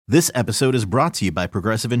This episode is brought to you by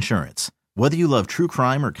Progressive Insurance. Whether you love true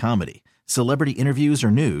crime or comedy, celebrity interviews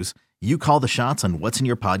or news, you call the shots on what's in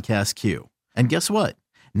your podcast queue. And guess what?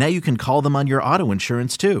 Now you can call them on your auto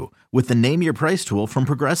insurance too with the Name Your Price tool from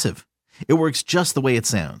Progressive. It works just the way it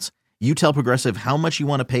sounds. You tell Progressive how much you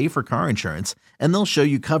want to pay for car insurance, and they'll show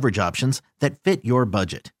you coverage options that fit your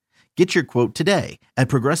budget. Get your quote today at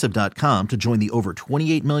Progressive.com to join the over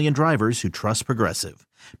 28 million drivers who trust Progressive.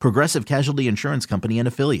 Progressive Casualty Insurance Company and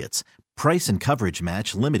Affiliates. Price and coverage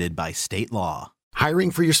match limited by state law. Hiring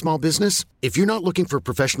for your small business? If you're not looking for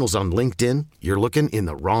professionals on LinkedIn, you're looking in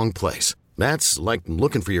the wrong place. That's like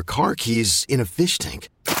looking for your car keys in a fish tank.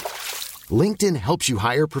 LinkedIn helps you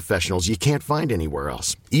hire professionals you can't find anywhere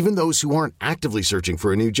else, even those who aren't actively searching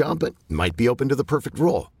for a new job but might be open to the perfect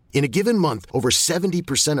role. In a given month, over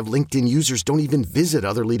 70% of LinkedIn users don't even visit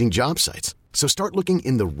other leading job sites. So start looking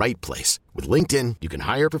in the right place. With LinkedIn, you can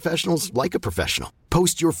hire professionals like a professional.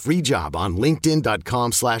 Post your free job on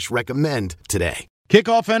linkedin.com/recommend today. Kick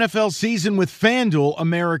off NFL season with FanDuel,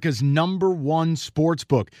 America's #1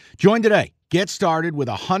 sportsbook. Join today. Get started with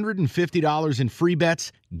 $150 in free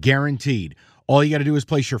bets guaranteed. All you got to do is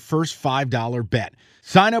place your first $5 bet.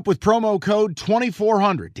 Sign up with promo code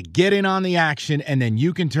 2400 to get in on the action, and then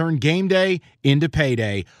you can turn game day into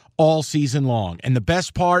payday all season long. And the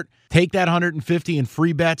best part, take that $150 in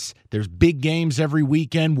free bets. There's big games every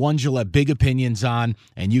weekend, ones you'll have big opinions on,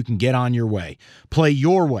 and you can get on your way. Play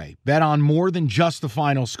your way. Bet on more than just the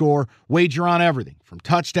final score. Wager on everything, from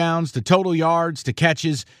touchdowns to total yards to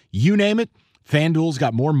catches, you name it. FanDuel's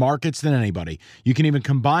got more markets than anybody. You can even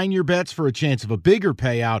combine your bets for a chance of a bigger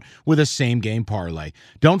payout with a same-game parlay.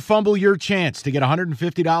 Don't fumble your chance to get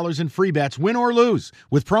 $150 in free bets, win or lose,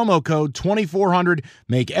 with promo code 2400.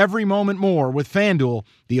 Make every moment more with FanDuel,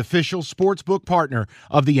 the official sportsbook partner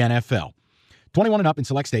of the NFL. 21 and up in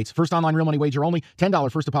select states. First online real money wager only. $10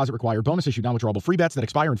 first deposit required. Bonus issued non-withdrawable free bets that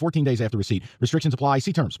expire in 14 days after receipt. Restrictions apply.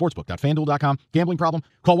 See terms. Sportsbook.fanduel.com. Gambling problem?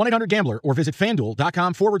 Call 1-800-GAMBLER or visit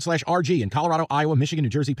fanduel.com/RG in Colorado, Iowa, Michigan, New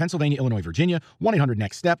Jersey, Pennsylvania, Illinois, Virginia.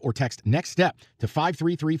 1-800-NEXT-STEP or text NEXT STEP to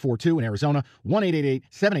 53342 in Arizona.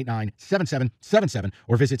 1-888-789-7777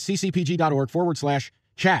 or visit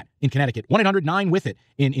ccpg.org/chat in Connecticut. 1-800-9-WITH-IT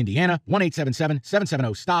in Indiana.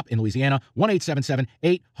 1-877-770-STOP in Louisiana.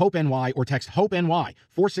 1-877-8-HOPE-NY or text HOPE-NY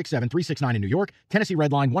 467-369 in New York. Tennessee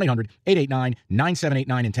Redline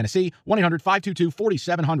 1-800-889-9789 in Tennessee.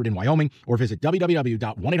 1-800-522-4700 in Wyoming or visit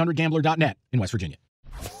www.1800gambler.net in West Virginia.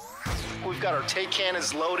 We've got our take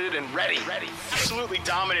cannons loaded and ready. Absolutely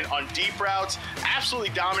dominant on deep routes. Absolutely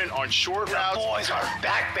dominant on short routes. Boys are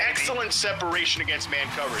back. Excellent separation against man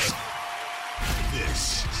coverage.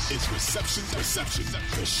 This is Reception, the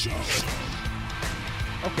show.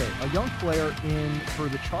 Okay, a young player in for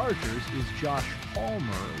the Chargers is Josh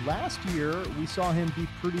Palmer. Last year, we saw him be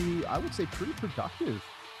pretty productive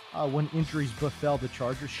when injuries befell the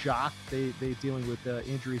Chargers. Shocked, they dealing with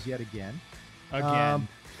injuries yet again.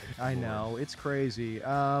 I know, it's crazy.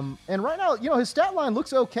 And right now, his stat line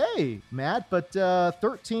looks okay, Matt, but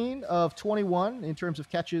 13 of 21 in terms of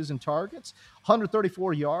catches and targets,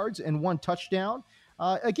 134 yards and 1 touchdown.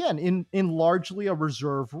 Again, in largely a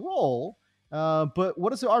reserve role. But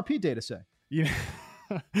what does the RP data say?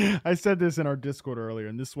 I said this in our Discord earlier,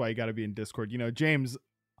 and this is why you got to be in Discord. James,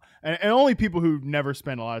 and only people who never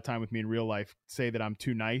spend a lot of time with me in real life say that I'm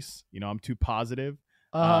too nice. I'm too positive.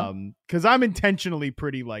 Because I'm intentionally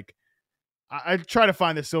pretty I try to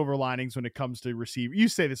find the silver linings when it comes to receive. You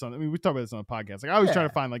say this we talk about this on the podcast. I always try to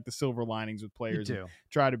find the silver linings with players and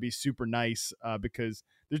try to be super nice because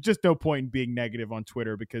there's just no point in being negative on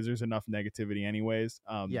Twitter because there's enough negativity anyways.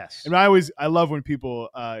 Yes. And I love when people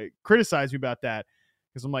criticize me about that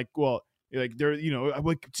because I'm like, well, they're,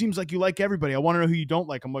 it seems like you like everybody. I want to know who you don't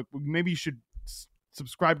like. I'm like, well, maybe you should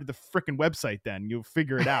subscribe to the freaking website, then you'll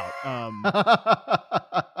figure it out.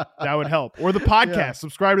 That would help. Or the podcast. Yeah.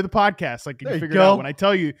 Subscribe to the podcast. You can figure it out. When I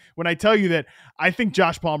tell you that I think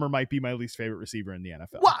Josh Palmer might be my least favorite receiver in the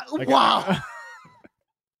NFL. Wow.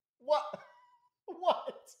 What?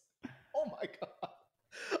 Oh my God.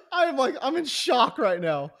 I'm in shock right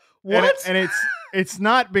now. What? And it's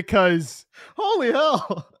not because holy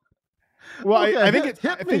hell. Well, okay, I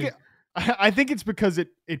think it's because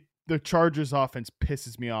the Chargers offense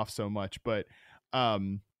pisses me off so much, but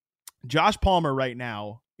Josh Palmer right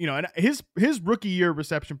now, and his rookie year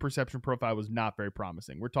reception perception profile was not very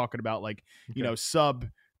promising. We're talking about sub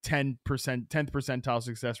 10th percentile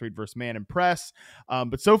success rate versus man and press.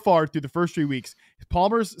 But so far through the first 3 weeks,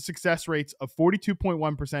 Palmer's success rates of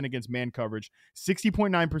 42.1% against man coverage,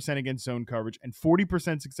 60.9% against zone coverage, and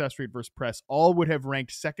 40% success rate versus press all would have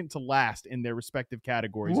ranked second to last in their respective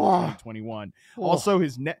categories in 2021. Whoa. Also,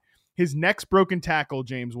 his next broken tackle,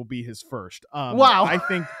 James, will be his first. Wow. I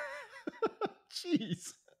think.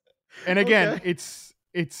 Jeez. And again, it's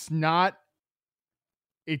not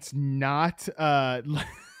it's not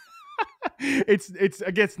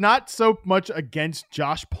so much against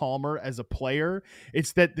Josh Palmer as a player.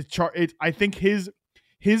 It's that I think his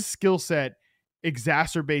skill set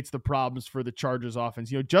exacerbates the problems for the Chargers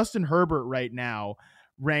offense. Justin Herbert right now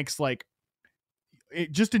ranks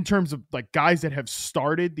just in terms of guys that have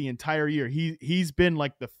started the entire year. He's been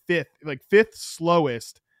the fifth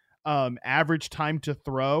slowest average time to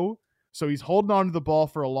throw. So he's holding on to the ball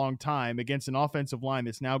for a long time against an offensive line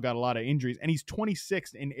that's now got a lot of injuries. And he's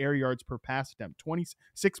 26th in air yards per pass attempt,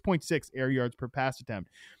 26.6 air yards per pass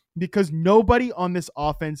attempt, because nobody on this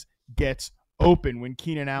offense gets open when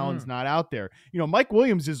Keenan Allen's not out there. Mike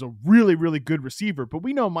Williams is a really, really good receiver, but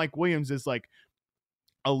we know Mike Williams is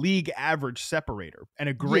a league average separator and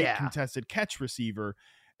a great contested catch receiver.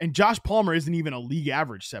 And Josh Palmer isn't even a league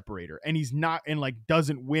average separator, and he's not, and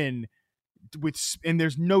doesn't win and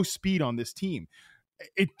there's no speed on this team.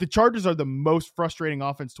 The Chargers are the most frustrating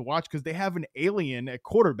offense to watch because they have an alien at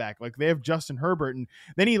quarterback. They have Justin Herbert, and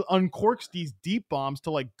then he uncorks these deep bombs to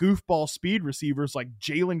goofball speed receivers like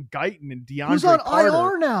Jalen Guyton and DeAndre Who's on Carter.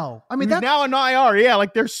 IR now? I mean, that's now on IR. Yeah,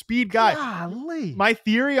 their speed guy. Golly. My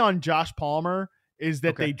theory on Josh Palmer is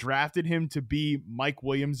that they drafted him to be Mike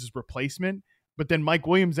Williams' replacement. But then Mike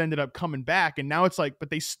Williams ended up coming back, and now it's but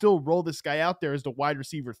they still roll this guy out there as the wide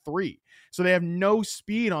receiver 3. So they have no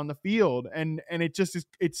speed on the field, and it just is,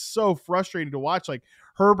 it's so frustrating to watch.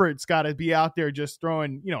 Herbert's got to be out there just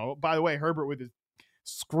throwing, by the way, Herbert with his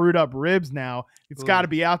screwed up ribs now, it's got to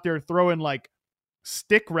be out there throwing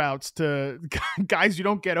stick routes to guys you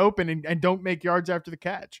don't get open and don't make yards after the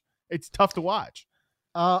catch. It's tough to watch.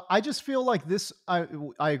 I just feel like this, I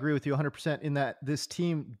agree with you 100% in that this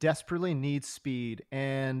team desperately needs speed,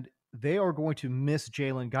 and they are going to miss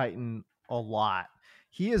Jalen Guyton a lot.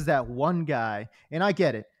 He is that one guy, and I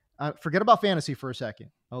get it. Forget about fantasy for a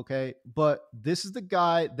second, okay? But this is the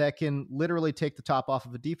guy that can literally take the top off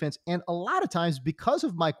of a defense, and a lot of times because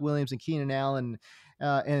of Mike Williams and Keenan Allen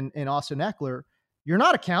and Austin Eckler, you're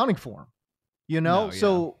not accounting for him.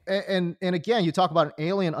 So, and again, you talk about an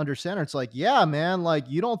alien under center. It's yeah, man,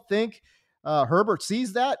 you don't think Herbert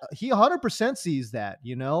sees that? He 100% sees that,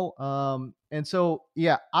 And so,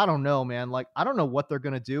 yeah, I don't know, man. I don't know what they're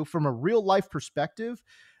going to do from a real life perspective.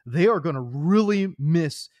 They are going to really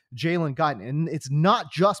miss Jalen Guyton. And it's not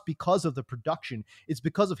just because of the production. It's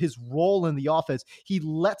because of his role in the offense. He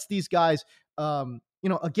lets these guys,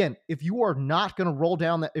 again, if you are not going to roll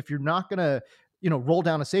down that, if you're not going to, roll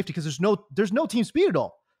down a safety because there's no team speed at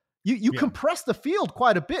all. You compress the field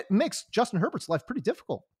quite a bit, makes Justin Herbert's life pretty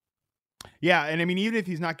difficult. Yeah, and I mean, even if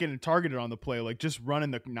he's not getting targeted on the play, like just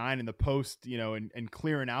running the 9 in the post, you know, and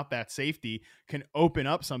clearing out that safety can open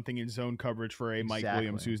up something in zone coverage for a Mike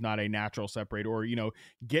Williams, who's not a natural separator, or, you know,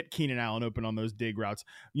 get Keenan Allen open on those dig routes.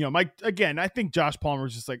 You know, Mike, again, I think Josh Palmer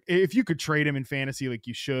is just like, if you could trade him in fantasy, like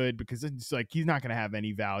you should, because it's like he's not going to have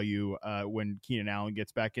any value when Keenan Allen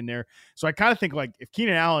gets back in there. So I kind of think like if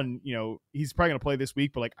Keenan Allen, you know, he's probably going to play this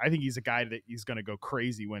week, but like I think he's a guy that he's going to go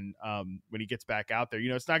crazy when he gets back out there. You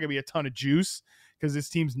know, it's not going to be a ton of juice because this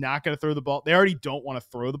team's not going to throw the ball. They already don't want to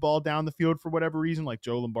throw the ball down the field for whatever reason. Like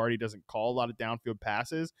Joe Lombardi doesn't call a lot of downfield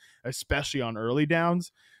passes, especially on early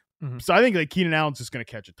downs. Mm-hmm. So I think like Keenan Allen's just going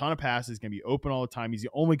to catch a ton of passes. He's going to be open all the time. He's the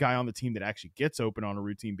only guy on the team that actually gets open on a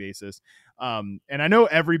routine basis. And I know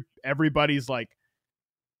everybody's like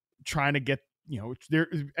trying to get, you know,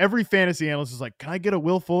 every fantasy analyst is like, can I get a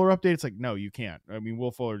Will Fuller update? It's like, no, you can't. I mean,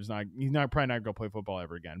 Will Fuller is not, he's not probably not going to play football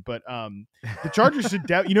ever again. But the Chargers should,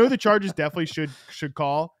 the Chargers definitely should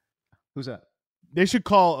call. Who's that? They should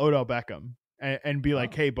call Odell Beckham and be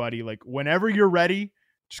like, hey, buddy, like whenever you're ready,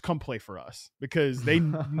 just come play for us, because they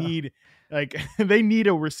need they need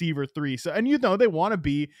a receiver 3. So, and you know, they want to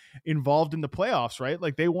be involved in the playoffs, right?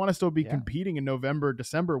 Like they want to still be competing in November,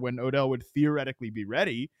 December when Odell would theoretically be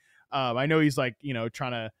ready. I know he's like, you know,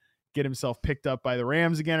 trying to get himself picked up by the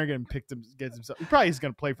Rams again, or gets himself. He probably is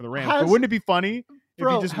going to play for the Rams. But wouldn't it be funny if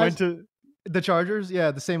he just went to the Chargers?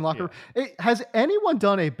 Yeah, the same locker room. Has anyone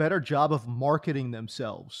done a better job of marketing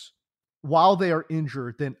themselves while they are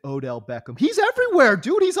injured than Odell Beckham? He's everywhere,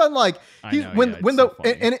 dude. He's on like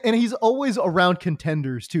and he's always around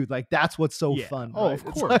contenders too. Like that's what's so fun. Oh, right? of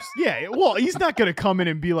course. Well, he's not going to come in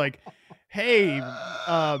and be like, hey,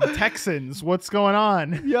 Texans, what's going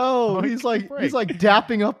on? Yo, he's like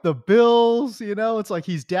dapping up the Bills, you know, it's like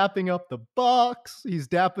he's dapping up the Bucks, he's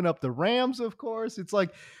dapping up the Rams, of course. It's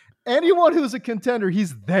like anyone who's a contender,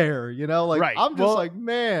 he's there, you know, like Right. I'm just like,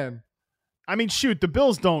 man. I mean, shoot, the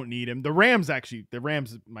Bills don't need him. The Rams might need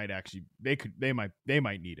him. They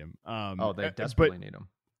desperately need him.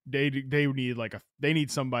 They need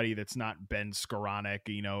somebody that's not Ben Skoranek,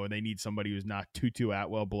 you know, and they need somebody who's not Tutu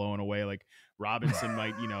Atwell blowing away like Robinson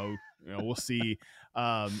might, you know, we'll see.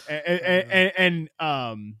 But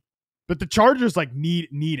the Chargers like need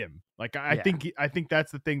him. Like I think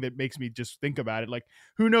that's the thing that makes me just think about it. Like,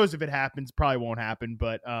 who knows if it happens? Probably won't happen,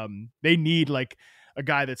 but they need like a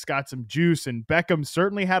guy that's got some juice, and Beckham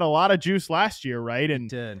certainly had a lot of juice last year, right? And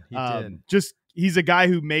he did. He's a guy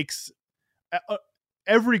who makes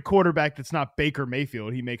every quarterback that's not Baker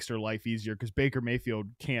Mayfield, he makes their life easier, because Baker Mayfield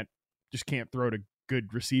can't throw to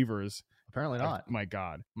good receivers. Apparently not. My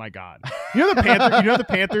God. You know the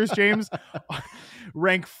Panthers, James,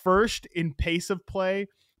 rank first in pace of play,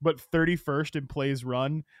 but 31st in plays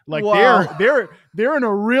run. Like, wow. they're in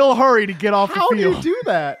a real hurry to get off the field. How do you do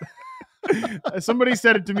that? Somebody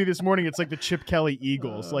said it to me this morning. It's like the Chip Kelly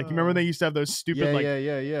Eagles. Like, you remember when they used to have those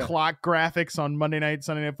stupid clock graphics on Monday Night,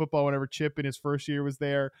 Sunday Night Football whenever Chip in his first year was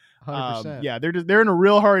there. 100%. They're in a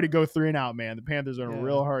real hurry to go 3 and out, man. The Panthers are in a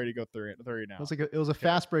real hurry to go 3 and out. It was a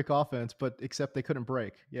fast break offense, but except they couldn't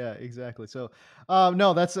break. Yeah, exactly. So,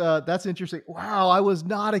 no, that's interesting. Wow, I was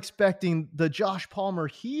not expecting the Josh Palmer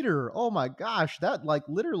heater. Oh my gosh, that like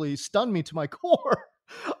literally stunned me to my core.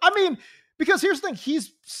 I mean, because here's the thing,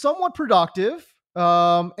 he's somewhat productive.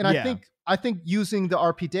 I think using the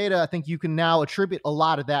RP data, I think you can now attribute a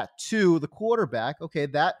lot of that to the quarterback. Okay,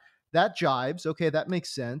 that jives. Okay, that makes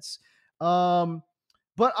sense. But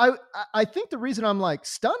I think the reason I'm like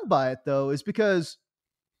stunned by it though is because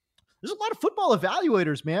there's a lot of football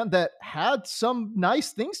evaluators, man, that had some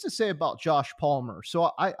nice things to say about Josh Palmer. So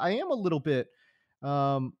I am a little bit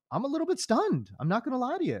I'm a little bit stunned. I'm not going to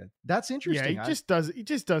lie to you. That's interesting. Yeah, he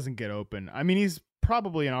just doesn't get open. I mean, he's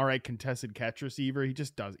probably an all right contested catch receiver. He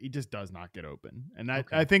just does not get open. And I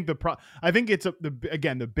think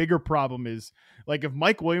the bigger problem is, like, if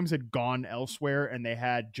Mike Williams had gone elsewhere and they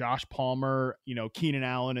had Josh Palmer, you know, Keenan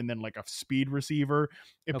Allen, and then like a speed receiver,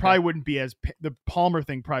 it probably wouldn't be the Palmer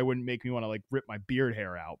thing probably wouldn't make me want to like rip my beard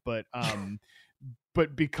hair out. But,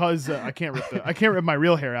 but because I can't rip my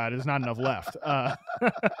real hair out, there's not enough left. But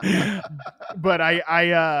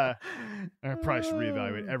I probably should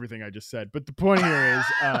reevaluate everything I just said. But the point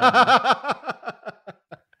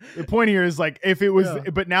here is like, if it was,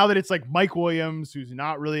 but now that it's like Mike Williams, who's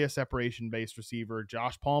not really a separation based receiver,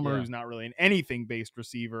 Josh Palmer, who's not really an anything based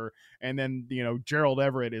receiver, and then, you know, Gerald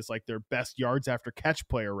Everett is like their best yards after catch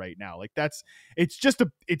player right now. Like it's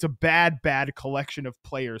a bad collection of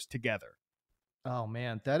players together. Oh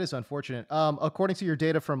man, that is unfortunate. According to your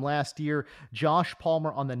data from last year, Josh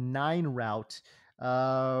Palmer on the 9 route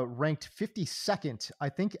ranked 52nd, I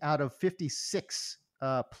think, out of 56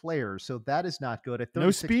 players. So that is not good at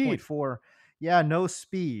 36.4. Yeah, no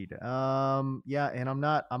speed. And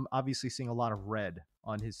I'm obviously seeing a lot of red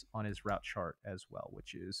on his route chart as well,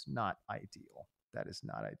 which is not ideal. That is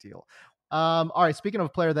not ideal. All right, speaking of a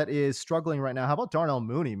player that is struggling right now, how about Darnell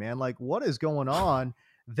Mooney, man? Like, what is going on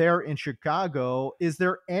there in Chicago? Is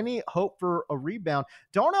there any hope for a rebound?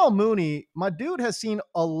 Darnell Mooney, my dude, has seen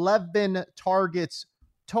 11 targets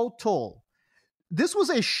total. This was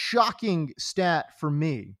a shocking stat for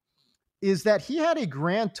me, is that he had a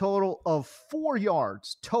grand total of 4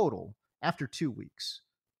 yards total after 2 weeks.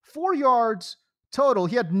 4 yards total.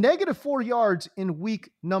 He had negative 4 yards in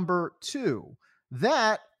week number 2.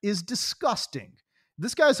 That is disgusting.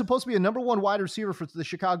 This guy is supposed to be a number 1 wide receiver for the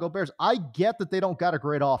Chicago Bears. I get that they don't got a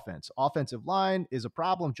great offense. Offensive line is a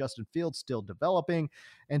problem. Justin Fields still developing.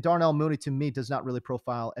 And Darnell Mooney, to me, does not really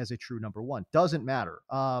profile as a true number 1. Doesn't matter.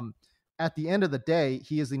 At the end of the day,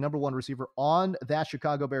 he is the number 1 receiver on that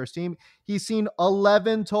Chicago Bears team. He's seen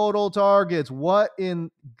 11 total targets. What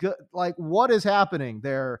is happening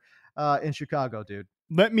there in Chicago, dude?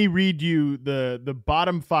 Let me read you the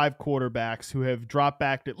bottom 5 quarterbacks who have dropped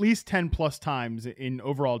back at least 10 plus times in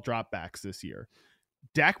overall dropbacks this year.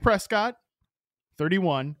 Dak Prescott,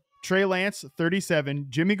 31. Trey Lance, 37.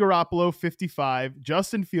 Jimmy Garoppolo, 55.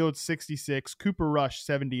 Justin Fields, 66. Cooper Rush,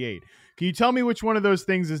 78. Can you tell me which one of those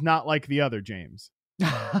things is not like the other, James?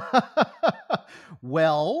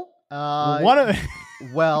 Well, one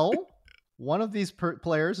of these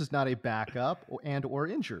players is not a backup or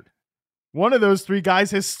injured. One of those three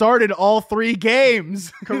guys has started all three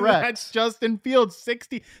games. Correct. That's Justin Fields,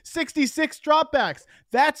 66 dropbacks.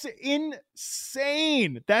 That's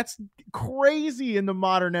insane. That's crazy in the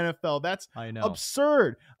modern NFL. That's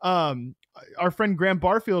absurd. Our friend Graham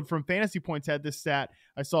Barfield from Fantasy Points had this stat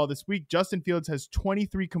I saw this week. Justin Fields has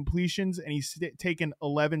 23 completions and he's taken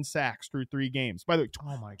 11 sacks through 3 games. By the way,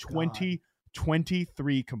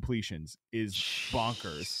 23 completions is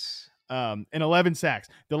bonkers. And 11 sacks.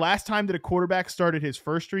 The last time that a quarterback started his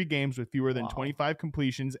first 3 games with fewer than 25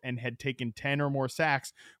 completions and had taken 10 or more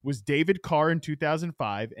sacks was David Carr in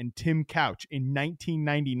 2005 and Tim Couch in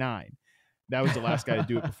 1999. That was the last guy to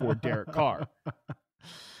do it before Derek Carr.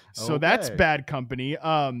 So that's bad company.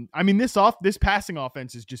 I mean, this passing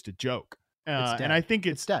offense is just a joke. And I think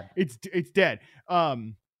it's dead. It's dead.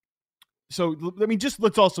 So I mean,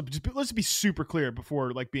 let's be super clear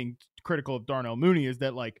before like being critical of Darnell Mooney is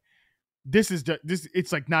that like, this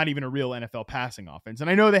it's like not even a real NFL passing offense. And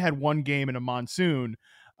I know they had one game in a monsoon,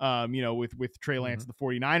 with Trey Lance and the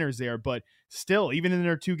 49ers there, but still, even in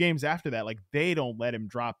their 2 games after that, like they don't let him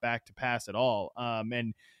drop back to pass at all.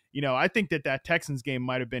 And I think that Texans game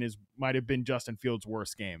might have been Justin Fields'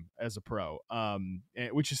 worst game as a pro,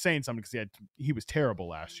 which is saying something because he was terrible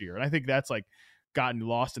last year. And I think that's like gotten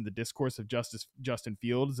lost in the discourse of Justin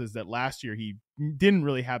Fields is that last year he didn't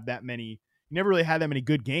really have that many. Never really had that many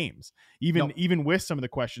good games, even with some of the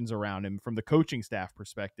questions around him from the coaching staff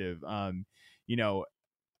perspective. Andy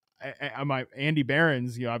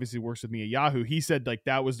Behrens, obviously works with me at Yahoo. He said like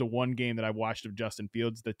that was the one game that I watched of Justin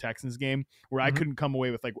Fields, the Texans game, where I couldn't come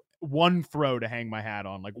away with like one throw to hang my hat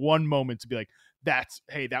on, like one moment to be like, that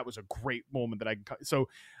was a great moment that I can. So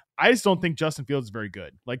I just don't think Justin Fields is very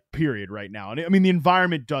good, like period right now. And I mean, the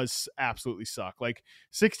environment does absolutely suck. Like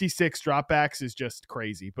 66 dropbacks is just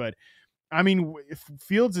crazy, but I mean,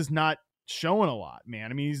 Fields is not showing a lot,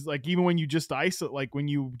 man. I mean, he's like, even when you just isolate, like when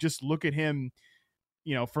you just look at him,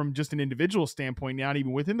 from just an individual standpoint, not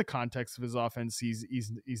even within the context of his offense,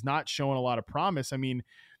 he's not showing a lot of promise. I mean,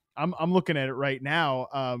 I'm looking at it right now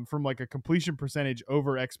from like a completion percentage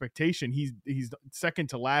over expectation. He's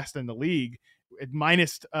second to last in the league at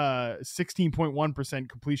minus 16.1%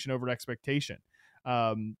 completion over expectation.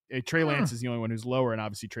 Trey Lance is the only one who's lower, and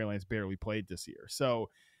obviously Trey Lance barely played this year. So,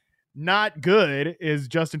 not good is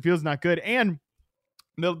Justin Fields not good. And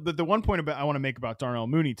the one point I want to make about Darnell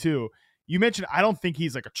Mooney too, you mentioned, I don't think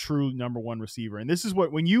he's like a true number 1 receiver. And this is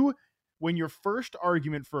what, when your first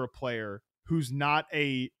argument for a player who's not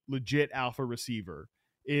a legit alpha receiver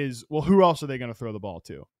is, well, who else are they going to throw the ball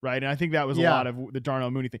to? Right. And I think that was a lot of the Darnell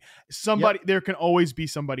Mooney thing. There can always be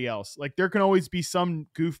somebody else. Like there can always be some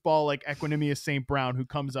goofball like Equanimeous St. Brown who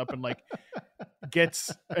comes up and like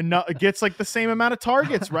gets like the same amount of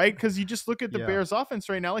targets, right? Because you just look at the Bears offense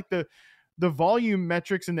right now, like the volume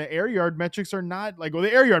metrics and the air yard metrics are not like, well,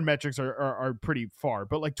 the air yard metrics are pretty far,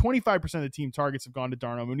 but like 25% of the team targets have gone to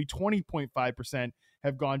Darnell Mooney, 20.5%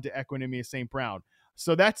 have gone to Equanimeous St. Brown.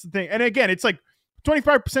 So that's the thing. And again, it's like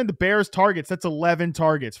 25% of the Bears targets. That's 11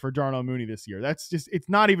 targets for Darnell Mooney this year. That's just, it's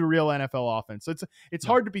not even real NFL offense. So it's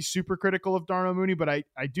hard to be super critical of Darnell Mooney, but I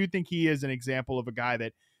do think he is an example of a guy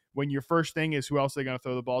that when your first thing is who else are they going to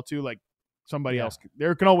throw the ball to, like somebody else,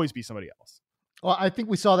 there can always be somebody else. Well, I think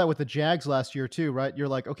we saw that with the Jags last year too, right? You're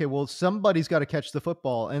like, okay, well, somebody's got to catch the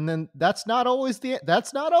football. And then that's not always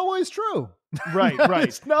true. Right.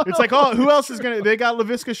 It's like, oh, who else is going to, they got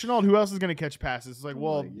Laviska Shenault. Who else is going to catch passes? It's like,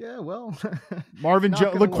 well, Marvin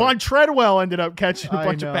Jones, Laquan Treadwell ended up catching a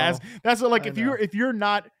bunch of passes. That's what, like, if the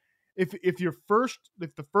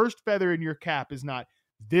first feather in your cap is not,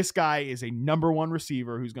 this guy is a number 1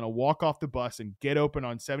 receiver who's going to walk off the bus and get open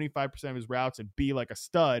on 75% of his routes and be like a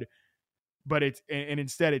stud. But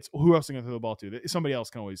instead it's who else is going to throw the ball to? Somebody else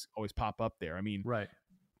can always pop up there. I mean, right.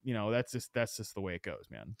 That's just the way it goes,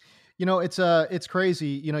 man. It's crazy.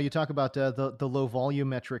 You talk about the low volume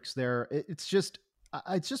metrics there. It's just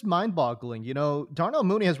mind boggling. Darnell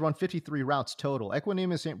Mooney has run 53 routes total.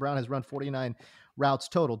 Equanimeous St. Brown has run 49 routes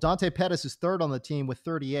total. Dante Pettis is 3rd on the team with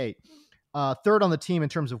 38. 3rd on the team in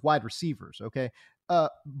terms of wide receivers. Okay.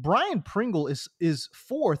 Brian Pringle is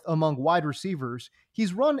 4th among wide receivers.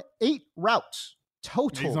 He's run 8 routes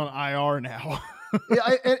total. He's on IR now.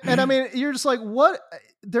 and I mean, you're just like, what?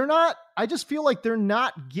 I just feel like they're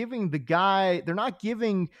not giving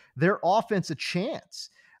their offense a chance.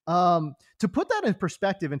 To put that in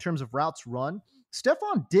perspective in terms of routes run,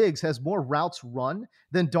 Stephon Diggs has more routes run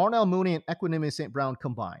than Darnell Mooney and Equanimeous St. Brown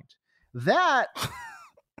combined. That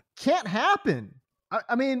can't happen.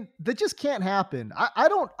 I mean, that just can't happen.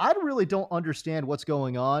 I really don't understand what's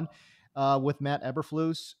going on with Matt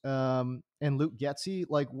Eberflus and Luke Getsy.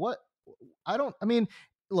 Like what?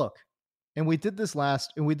 Look, And we did this in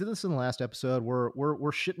the last episode. We're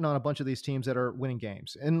shitting on a bunch of these teams that are winning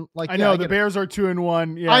games. And like, I know the Bears are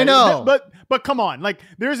 2-1. Yeah, I know. But come on, like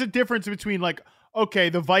there's a difference between like, okay,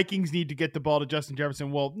 the Vikings need to get the ball to Justin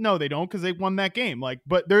Jefferson. Well, no, they don't, because they won that game. Like,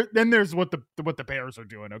 but then there's what the Bears are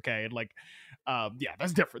doing. Okay. And like, yeah,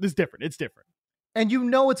 that's different. It's different. It's different. And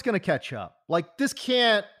it's going to catch up. Like this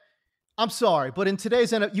can't, I'm sorry, but in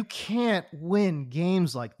today's NFL, you can't win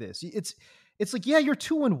games like this. It's like, yeah, you're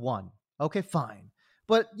 2-1. Okay, fine.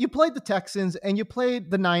 But you played the Texans and you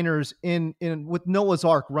played the Niners in with Noah's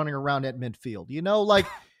Ark running around at midfield. Like,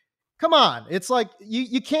 come on. It's like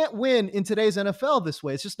you can't win in today's NFL this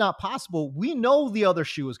way. It's just not possible. We know the other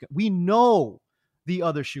shoe is going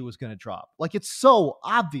to drop. Like, it's so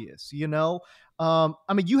obvious, I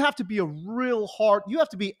mean, you have to be you have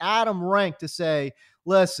to be Adam Rank to say,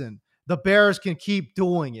 listen, the Bears can keep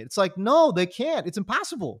doing it. It's like, no, they can't. It's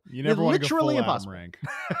impossible. You never want to go full impossible. Adam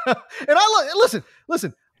Rank. And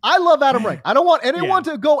listen. I love Adam Rank. I don't want anyone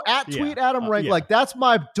to go tweet Adam Rank. Like, that's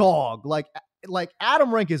my dog. Like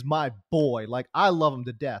Adam Rank is my boy. Like, I love him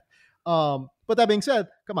to death. But that being said,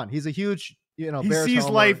 come on, he's a huge, Bears sees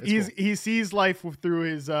homer. life. Cool. He sees life through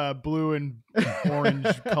his blue and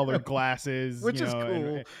orange colored glasses, which is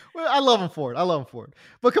cool. Well, I love him for it.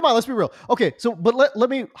 But come on, let's be real. Okay, so but let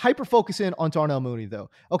me hyper focus in on Darnell Mooney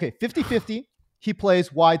though. Okay, 50-50, he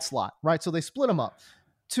plays wide slot, right? So they split him up.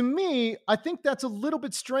 To me, I think that's a little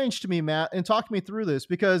bit strange to me, Matt, and talk me through this,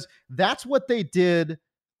 because that's what they did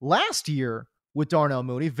last year with Darnell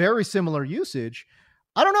Mooney. Very similar usage.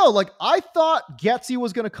 I don't know. Like, I thought Getsy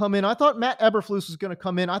was going to come in. I thought Matt Eberflus was going to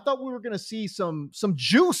come in. I thought we were going to see some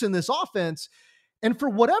juice in this offense. And for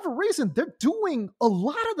whatever reason, they're doing a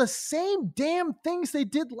lot of the same damn things they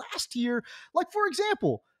did last year. Like, for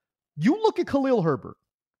example, you look at Khalil Herbert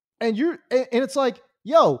and it's like,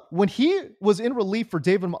 yo, when he was in relief for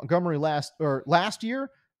David Montgomery last year,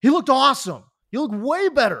 he looked awesome. He looked way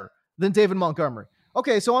better than David Montgomery.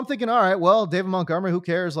 Okay, so I'm thinking, all right, well, David Montgomery, who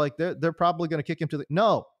cares? Like, they're probably going to kick him to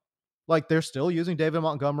no. Like, they're still using David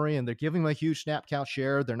Montgomery, and they're giving him a huge snap count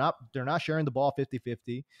share. They're not sharing the ball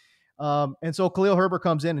 50-50. And so Khalil Herbert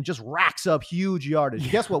comes in and just racks up huge yardage.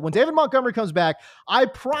 Guess what? When David Montgomery comes back, I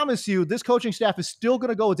promise you this coaching staff is still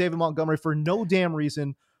going to go with David Montgomery for no damn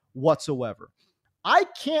reason whatsoever. I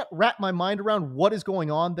can't wrap my mind around what is going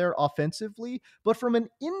on there offensively, but from an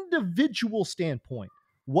individual standpoint,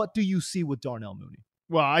 what do you see with Darnell Mooney?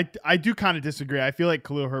 Well, I do kind of disagree. I feel like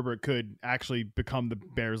Khalil Herbert could actually become the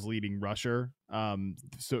Bears' leading rusher.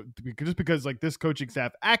 So just because like this coaching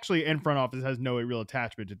staff actually in front office has no real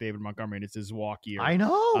attachment to David Montgomery, and it's his walk year. I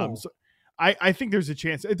know. So I think there's a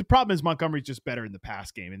chance. The problem is Montgomery's just better in the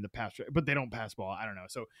pass game, but they don't pass ball. I don't know.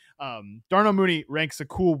 So Darnell Mooney ranks a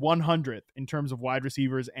cool 100th in terms of wide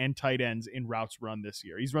receivers and tight ends in routes run this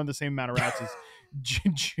year. He's run the same amount of routes as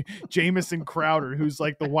Jamison Crowder, who's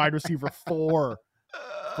like the wide receiver 4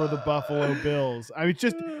 for the Buffalo Bills. I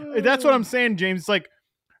mean, that's what I'm saying, James. It's like,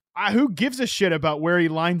 who gives a shit about where he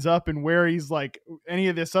lines up and where he's like any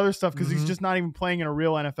of this other stuff? Because he's just not even playing in a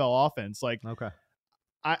real NFL offense. Like, okay.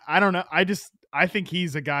 I don't know. I think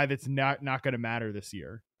he's a guy that's not going to matter this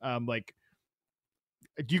year. Like,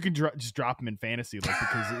 you can just drop him in fantasy, like,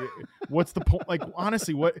 because what's the point? Like,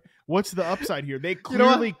 honestly, what's the upside here? They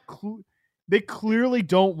clearly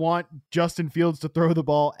don't want Justin Fields to throw the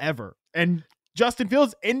ball ever, and Justin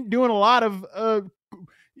Fields ain't doing a lot of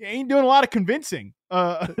convincing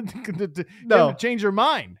to change your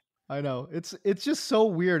mind. I know. It's just so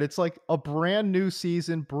weird. It's like a brand new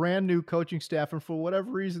season, brand new coaching staff, and for whatever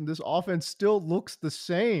reason, this offense still looks the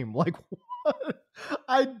same. Like, what?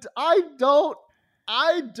 I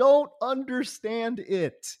don't understand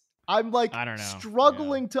it. I'm like, I don't know.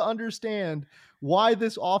 Struggling to understand why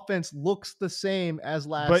this offense looks the same as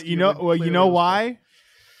last year. But you know why?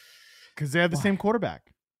 Because they have the same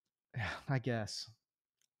quarterback. I guess.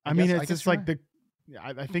 I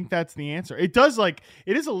think that's the answer. It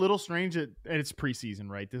is a little strange and it's preseason,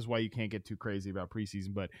 right? This is why you can't get too crazy about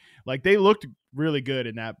preseason, but like they looked really good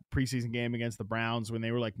in that preseason game against the Browns when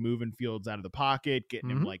they were like moving Fields out of the pocket, getting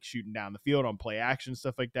him like shooting down the field on play action,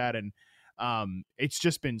 stuff like that. And it's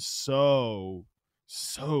just been so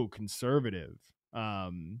conservative.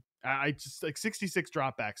 I just like 66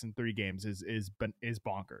 dropbacks in 3 games is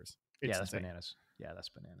bonkers. It's that's insane. bananas. Yeah, that's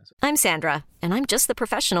bananas. I'm Sandra, and I'm just the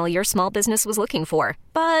professional your small business was looking for.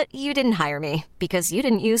 But you didn't hire me because you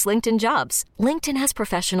didn't use LinkedIn Jobs. LinkedIn has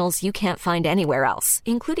professionals you can't find anywhere else,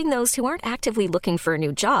 including those who aren't actively looking for a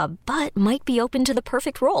new job, but might be open to the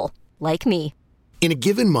perfect role, like me. In a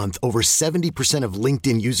given month, over 70% of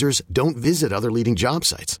LinkedIn users don't visit other leading job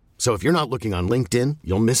sites. So if you're not looking on LinkedIn,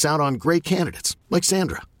 you'll miss out on great candidates like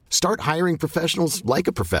Sandra. Start hiring professionals like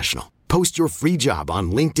a professional. Post your free job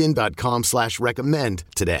on linkedin.com/recommend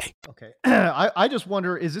today. Okay. I just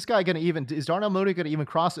wonder, is this guy going to is Darnell Mooney going to even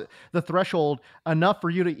cross the threshold enough for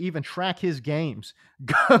you to even track his games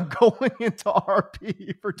going into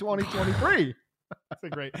RP for 2023?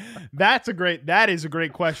 That is a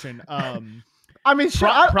great question. I mean,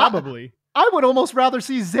 probably. I would almost rather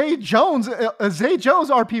see Zay Jones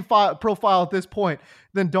RP profile at this point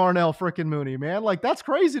than Darnell frickin' Mooney, man. Like, that's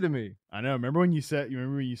crazy to me. I know. Remember when you said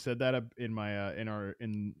that in my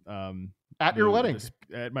at your wedding?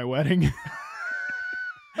 At my wedding.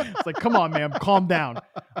 It's like, come on, man, calm down.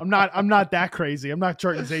 I'm not that crazy. I'm not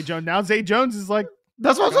charting Zay Jones. Now Zay Jones is like,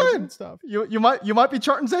 that's what I'm saying. Stuff. You might be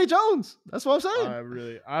charting Zay Jones. That's what I'm saying.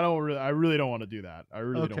 I really don't want to do that. I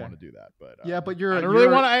really don't want to do that. But yeah, but I don't really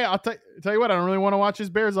want to. I'll tell you what. I don't really want to watch his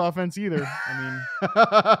Bears offense either. I mean,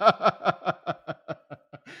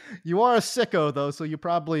 you are a sicko though, so you'll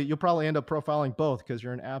probably end up profiling both because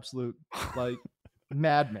you're an absolute like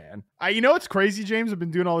madman. You know what's crazy, James? I've been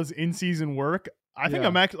doing all this in-season work. I think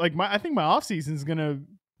I'm actually like I think my off season is gonna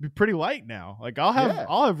be pretty light now. Like I'll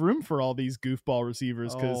have room for all these goofball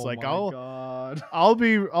receivers because I'll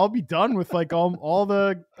be done with like all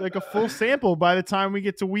the like a full sample by the time we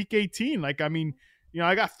get to week 18. Like, I mean, you know,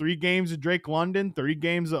 I got 3 games of Drake London, 3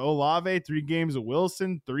 games of Olave, 3 games of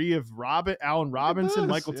Wilson, 3 of Allen Robinson,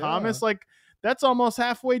 Michael Thomas. Like that's almost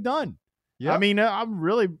halfway done. Yeah. I mean,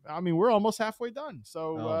 we're almost halfway done.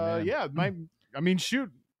 So shoot.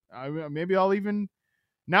 Maybe I'll even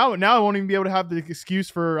now I won't even be able to have the excuse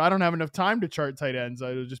for I don't have enough time to chart tight ends.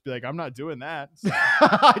 I'll just be like, I'm not doing that. So.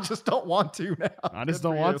 I just don't want to now. I just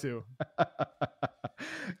don't want to.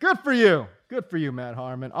 Good for you, Matt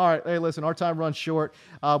Harmon. All right. Hey, listen, our time runs short.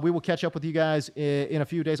 We will catch up with you guys in a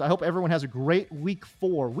few days. I hope everyone has a great week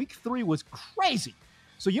 4. Week 3 was crazy.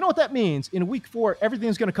 So you know what that means? In week 4,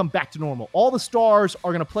 everything's going to come back to normal. All the stars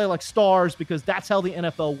are going to play like stars because that's how the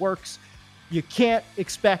NFL works. You can't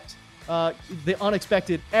expect the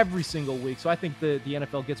unexpected every single week. So I think the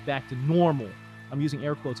NFL gets back to normal. I'm using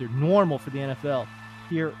air quotes here. Normal for the NFL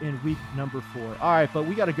here in week number 4. All right, but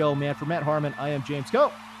we got to go, man. For Matt Harmon, I am James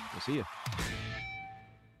Coe. We'll see you.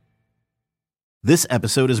 This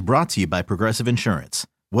episode is brought to you by Progressive Insurance.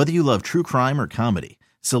 Whether you love true crime or comedy,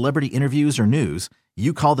 celebrity interviews or news,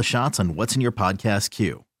 you call the shots on what's in your podcast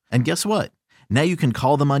queue. And guess what? Now you can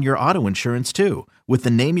call them on your auto insurance too with the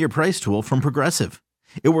Name Your Price tool from Progressive.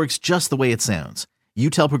 It works just the way it sounds. You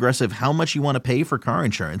tell Progressive how much you want to pay for car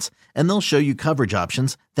insurance, and they'll show you coverage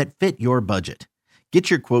options that fit your budget. Get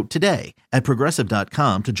your quote today at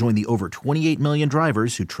Progressive.com to join the over 28 million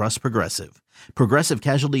drivers who trust Progressive. Progressive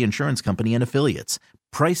Casualty Insurance Company and Affiliates.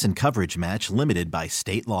 Price and coverage match limited by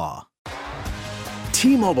state law.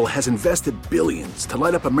 T-Mobile has invested billions to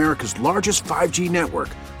light up America's largest 5G network,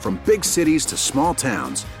 from big cities to small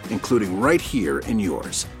towns, including right here in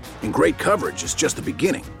yours. And great coverage is just the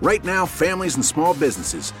beginning. Right now, families and small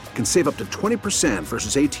businesses can save up to 20%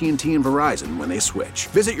 versus AT&T and Verizon when they switch.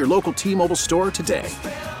 Visit your local T-Mobile store today.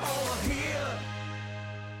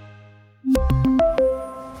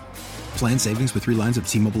 Plan savings with 3 lines of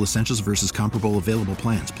T-Mobile Essentials versus comparable available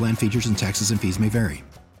plans. Plan features and taxes and fees may vary.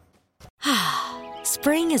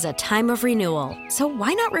 Spring is a time of renewal, so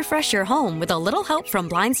why not refresh your home with a little help from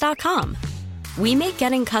Blinds.com? We make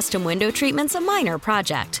getting custom window treatments a minor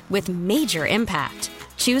project with major impact.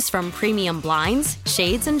 Choose from premium blinds,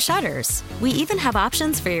 shades, and shutters. We even have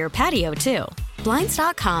options for your patio, too.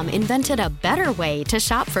 Blinds.com invented a better way to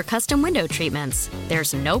shop for custom window treatments.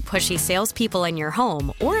 There's no pushy salespeople in your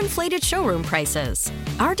home or inflated showroom prices.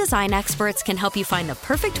 Our design experts can help you find the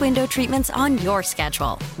perfect window treatments on your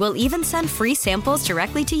schedule. We'll even send free samples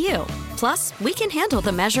directly to you. Plus, we can handle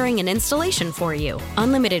the measuring and installation for you.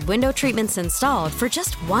 Unlimited window treatments installed for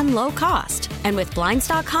just one low cost. And with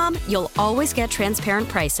Blinds.com, you'll always get transparent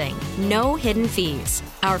pricing. No hidden fees.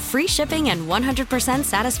 Our free shipping and 100%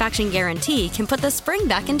 satisfaction guarantee can put the spring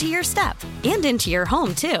back into your step and into your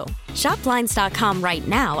home, too. Shop Blinds.com right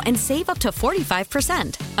now and save up to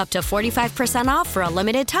 45%. Up to 45% off for a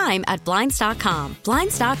limited time at Blinds.com.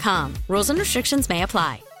 Blinds.com. Rules and restrictions may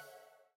apply.